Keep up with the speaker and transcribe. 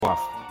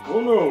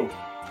Oh no.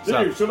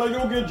 Dave, should I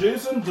go get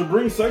Jason to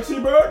bring Sexy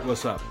back?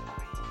 What's up?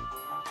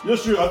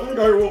 Yes, sir. I think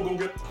I will go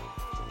get...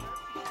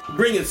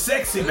 Bringing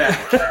Sexy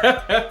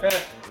back.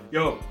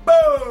 Yo.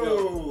 Boom.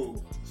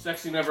 Yo.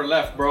 Sexy never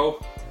left, bro.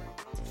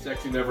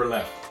 Sexy never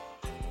left.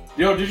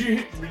 Yo, did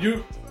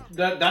you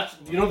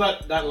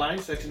that line,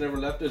 Sexy never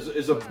left,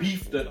 is a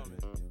beef that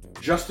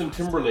Justin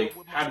Timberlake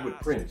had with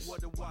Prince.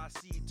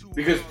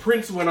 Because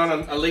Prince went on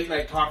a late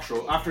night talk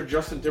show after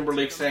Justin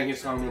Timberlake sang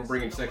his song and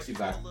Bringing Sexy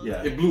Back.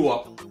 Yeah. It blew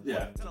up.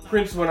 Yeah.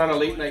 Prince went on a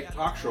late night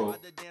talk show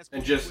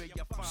and just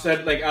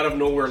said, like, out of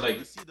nowhere,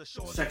 like,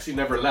 Sexy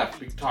never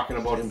left, talking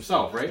about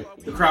himself, right?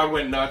 The crowd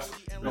went nuts.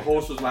 The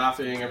host was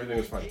laughing. Everything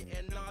was funny.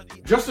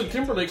 Justin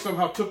Timberlake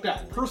somehow took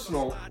that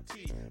personal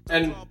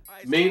and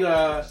made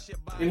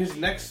in his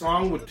next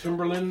song with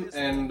Timberland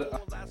and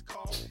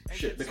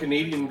the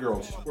Canadian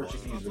girl, she's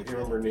Portuguese, I can't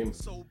remember her name.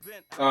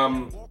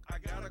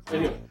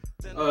 Anyway,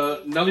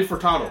 Nelly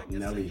Furtado.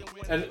 Nelly.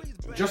 And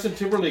Justin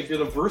Timberlake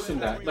did a verse in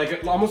that,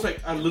 like almost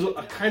like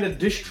a kind of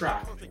diss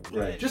track.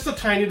 Right. Just a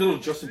tiny little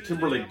Justin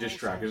Timberlake diss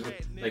track.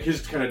 Like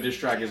his kind of diss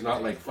track is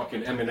not like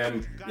fucking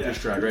Eminem diss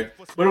track, right?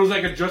 But it was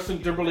like a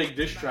Justin Timberlake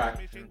diss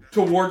track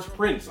towards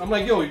Prince. I'm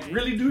like, yo,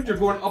 really, dude? You're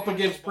going up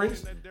against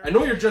Prince? I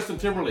know you're Justin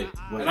Timberlake,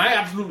 and I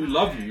absolutely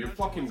love you. You're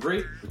fucking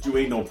great. But you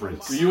ain't no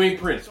Prince. You ain't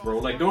Prince, bro.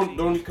 Like, don't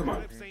come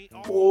on.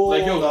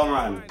 Like,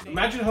 yo,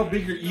 imagine how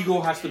big your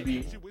ego has to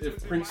be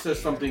if Prince says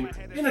something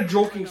in a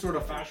joking sort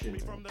of fashion,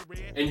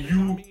 and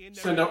you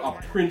send out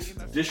a Prince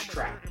diss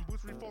track.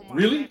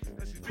 Really?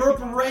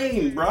 Purple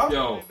Rain, bro.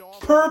 Yo.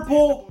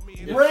 Purple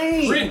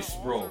Rain. Prince,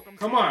 bro.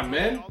 Come on,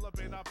 man.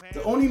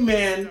 The only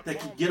man that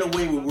can get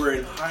away with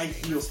wearing high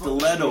heel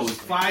stilettos and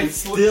 5'.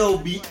 still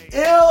be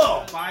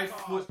ill.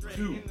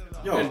 5'2".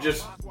 Yo.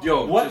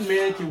 And What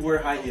man can wear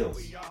high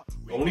heels?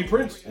 Only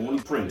Prince.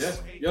 Only Prince.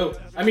 Yeah. Yo.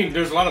 I mean,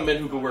 there's a lot of men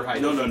who can wear high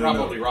heels. No.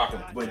 Probably rock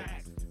them. But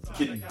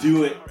can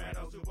do it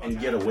and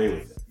get away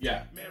with it.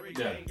 Yeah.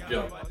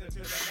 Yo.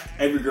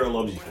 Every girl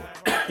loves you for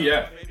it.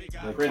 Yeah.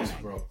 Prince,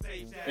 bro.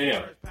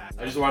 Anyhow,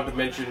 I just wanted to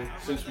mention,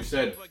 since we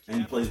said... And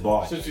he plays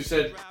ball. Since we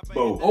said...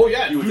 Boom. Oh,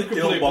 yeah. He was dude an could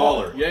ill play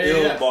baller. Ball. Yeah.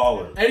 Ill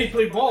baller. And he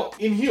played ball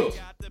in heels.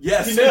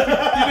 Yes. He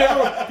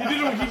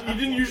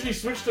didn't usually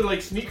switch to,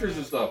 like, sneakers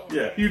and stuff.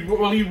 Yeah. He'd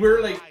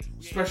wear, like,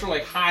 special,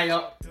 like, high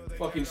up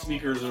fucking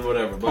sneakers or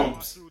whatever.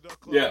 Pumps.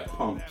 Yeah.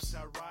 Pumps.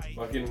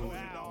 Fucking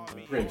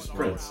Prince.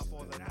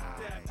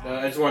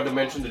 I just wanted to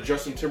mention the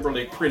Justin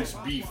Timberlake Prince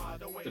beef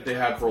that they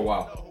had for a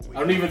while. I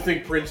don't even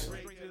think Prince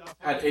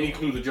had any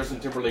clue that Justin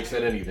Timberlake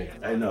said anything.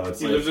 I know.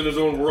 He lives in his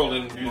own world,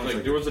 and he was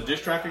like, there was a diss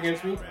track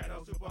against me?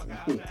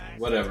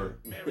 Whatever.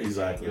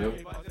 Exactly. You know?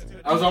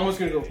 I was almost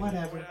going to go,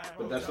 whatever.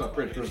 But that's not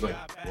Prince. Prince was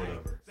like,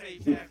 whatever.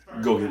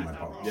 Go get my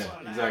pumps.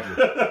 Yeah, exactly.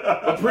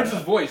 But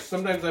Prince's voice,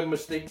 sometimes I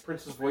mistake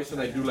Prince's voice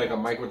and I do like a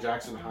Michael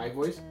Jackson high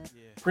voice.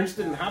 Prince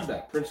didn't have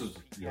that. Prince was,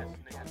 yo,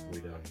 he talks way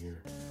down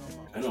here.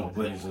 I know,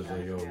 but he's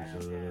like, yo,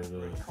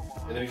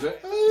 and then he's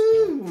like,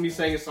 ooh, when he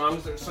sang his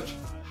songs, there's such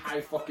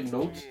high fucking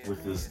notes.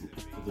 With this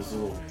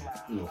little,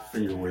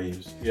 finger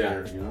waves. Yeah.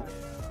 There, you know?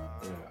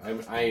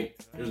 Yeah,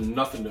 there's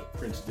nothing that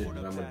Prince did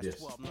that I'm gonna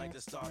diss.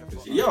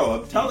 Yo,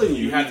 I'm telling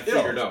you, he had it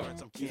figured out.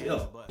 He's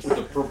ill. With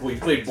the purple, he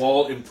played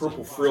ball in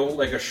purple frill,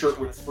 like a shirt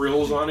with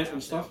frills on it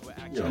and stuff.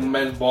 Yeah. And the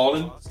man's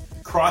balling.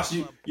 Cross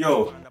you,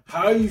 yo.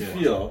 How do you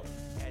feel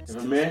if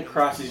a man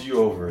crosses you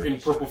over in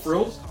purple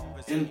frills?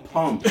 In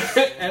pumps,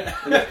 in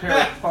a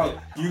pair of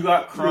pumps. You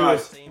got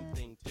crossed.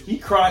 He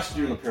crossed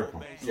you in a pair of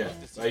pumps. Yeah,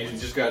 you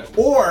just got.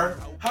 Or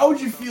how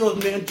would you feel if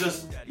a man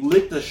just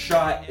licked a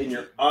shot in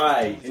your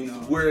eye and he's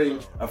wearing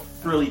a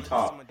frilly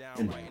top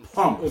and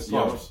pumps?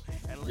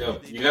 Yo,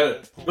 you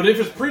gotta. But if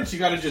it's Prince, you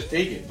gotta just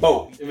take it.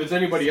 Both. If it's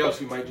anybody else,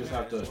 you might just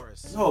have to.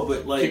 No,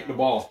 but like kick the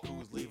ball.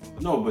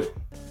 No, but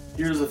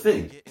here's the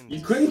thing.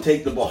 You couldn't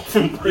take the ball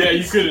from Prince. Yeah,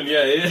 you couldn't.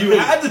 Yeah. You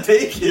had to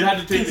take it. You had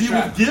to take the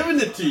shot. He was giving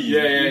it to you.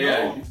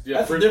 Yeah.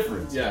 That's the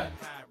difference. Yeah.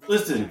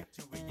 Listen,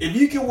 if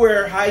you can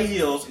wear high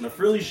heels and a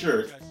frilly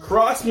shirt,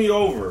 cross me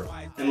over,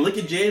 and lick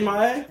a J in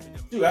my eye,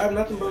 dude, I have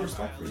nothing but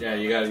respect for you. Yeah,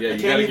 you gotta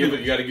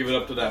give it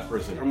up to that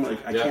person. I'm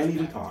like, I can't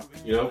even talk.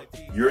 You know,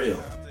 you're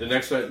ill. The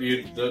next time,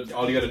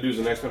 all you gotta do is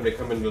the next time they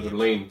come into their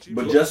lane,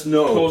 but just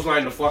know,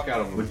 clothesline the fuck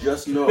out of them. But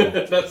just know,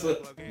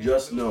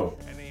 just know,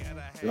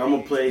 I'm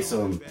gonna play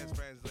some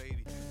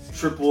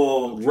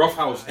triple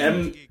roughhouse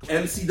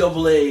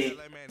NCAA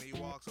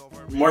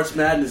March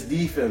Madness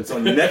defense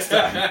on you next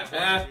time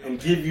and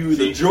give you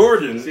the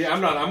Jordan. See,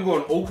 I'm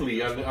going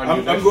Oakley on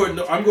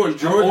I'm going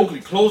Jordan. Oakley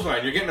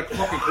clothesline. You're getting a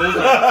fucking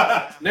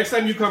clothesline. Next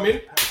time you come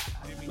in.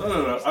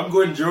 No. I'm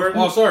going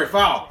Jordan. Oh, sorry,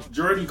 foul.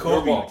 Jordan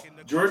Kobe.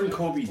 Jordan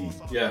Kobe D.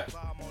 Yeah.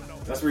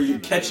 That's where you're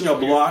catching a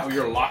block.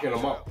 You're locking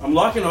them up. I'm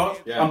locking up.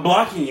 Yeah. I'm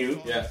blocking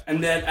you. Yeah.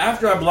 And then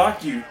after I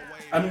block you,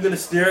 I'm gonna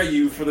stare at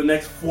you for the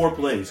next 4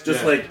 plays.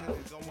 Just like,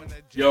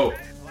 yo.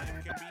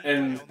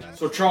 And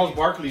so Charles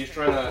Barkley is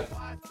Charles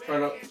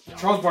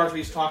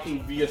Barkley's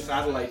talking via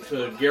satellite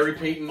to Gary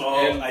Payton.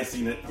 I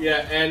seen it.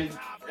 Yeah, and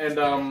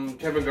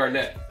Kevin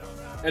Garnett.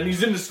 and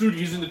he's in the studio.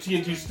 He's in the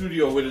TNT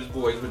studio with his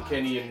boys, with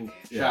Kenny and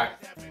Shaq.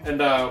 And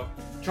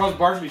Charles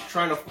Barkley's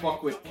trying to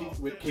fuck with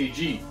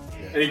KG,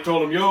 and he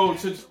told him, "Yo,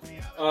 since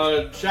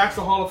Shaq's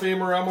a Hall of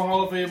Famer, I'm a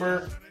Hall of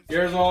Famer.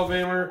 Garrett's a Hall of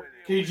Famer.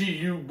 KG,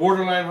 you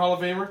borderline Hall of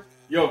Famer."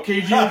 Yo,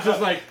 KG was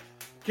just like,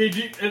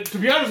 KG. And to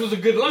be honest, it was a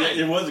good line.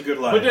 Yeah, it was a good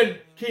line. But then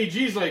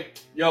KG's like,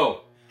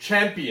 "Yo,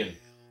 champion.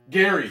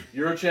 Gary,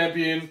 you're a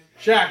champion.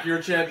 Shaq, you're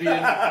a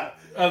champion.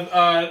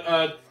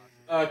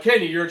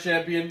 Kenny, you're a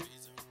champion.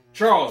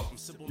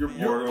 Charles,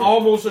 you're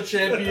almost a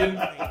champion."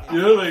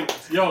 You know, like,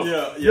 yo,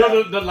 you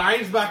know, the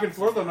lines back and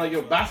forth. I'm like,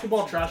 yo,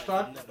 basketball trash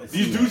talk.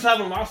 These dudes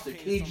haven't lost it.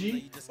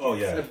 KG, oh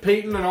yeah, and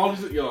Peyton, and all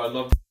these. Yo, I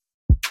love.